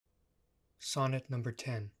Sonnet number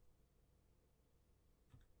 10.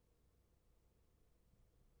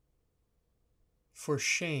 For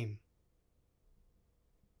shame,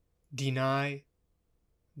 deny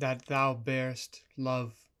that thou bear'st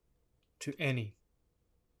love to any,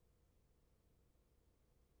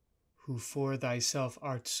 who for thyself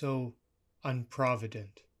art so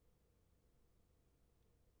unprovident.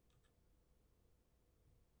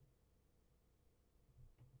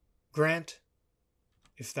 Grant,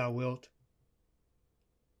 if thou wilt,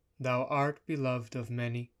 thou art beloved of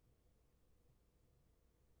many,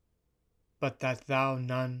 but that thou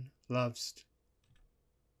none lovest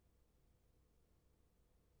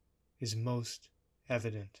is most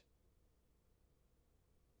evident.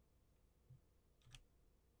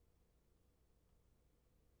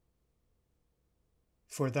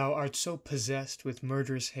 For thou art so possessed with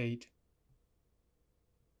murderous hate,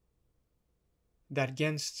 that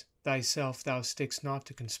 'gainst thyself thou stick'st not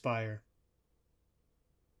to conspire,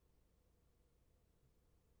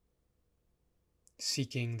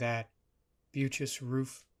 seeking that beauteous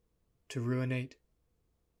roof to ruinate,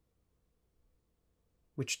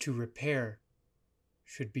 which to repair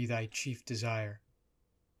should be thy chief desire.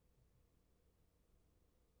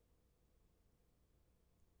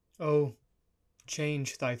 Oh,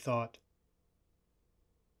 change thy thought,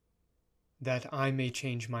 that I may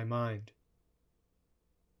change my mind.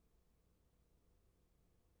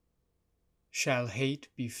 Shall hate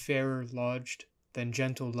be fairer lodged than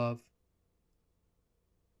gentle love?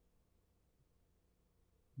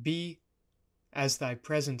 Be, as thy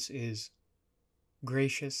presence is,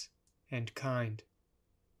 gracious and kind,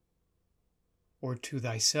 or to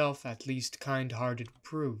thyself at least kind-hearted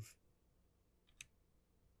prove.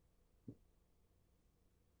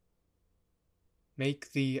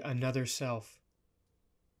 Make thee another self,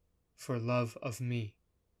 for love of me,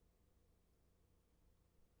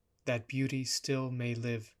 that beauty still may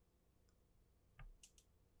live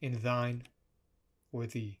in thine or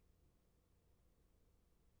thee.